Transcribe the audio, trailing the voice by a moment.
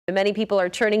Many people are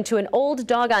turning to an old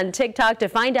dog on TikTok to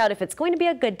find out if it's going to be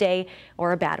a good day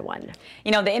or a bad one.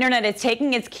 You know, the internet is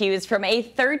taking its cues from a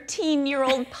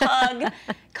 13-year-old pug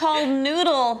called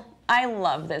Noodle. I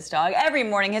love this dog. Every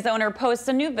morning, his owner posts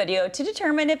a new video to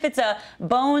determine if it's a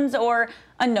bones or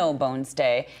a no bones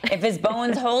day. If his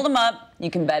bones hold him up,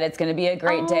 you can bet it's going to be a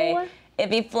great day. If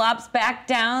he flops back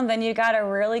down, then you got a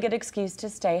really good excuse to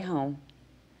stay home.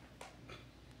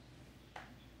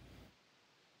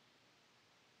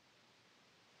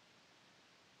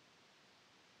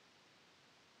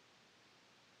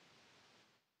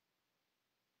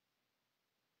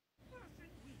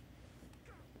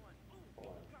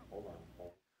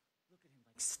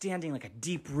 Standing like a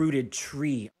deep-rooted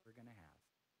tree. We're gonna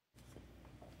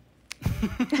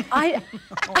have. I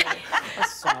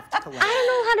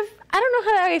don't know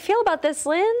how I feel about this,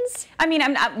 Linz. I mean,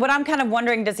 what I'm kind of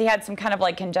wondering, does he have some kind of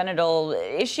like congenital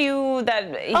issue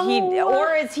that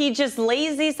or is he just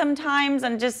lazy sometimes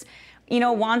and just, you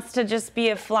know, wants to just be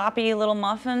a floppy little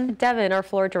muffin? Devin, our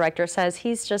floor director, says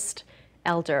he's just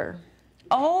elder.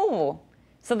 Oh,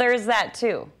 so there's that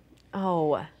too.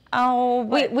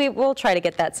 We will try to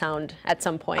get that sound at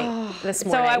some point this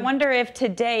morning. So I wonder if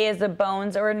today is a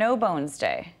bones or a no bones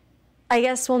day. I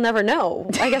guess we'll never know.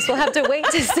 I guess we'll have to wait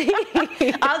to see.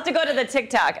 I'll have to go to the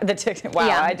TikTok. Wow,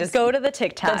 yeah, I just go to the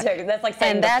TikTok. That's like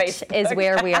saying and the that Facebook. is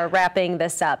where we are wrapping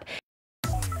this up.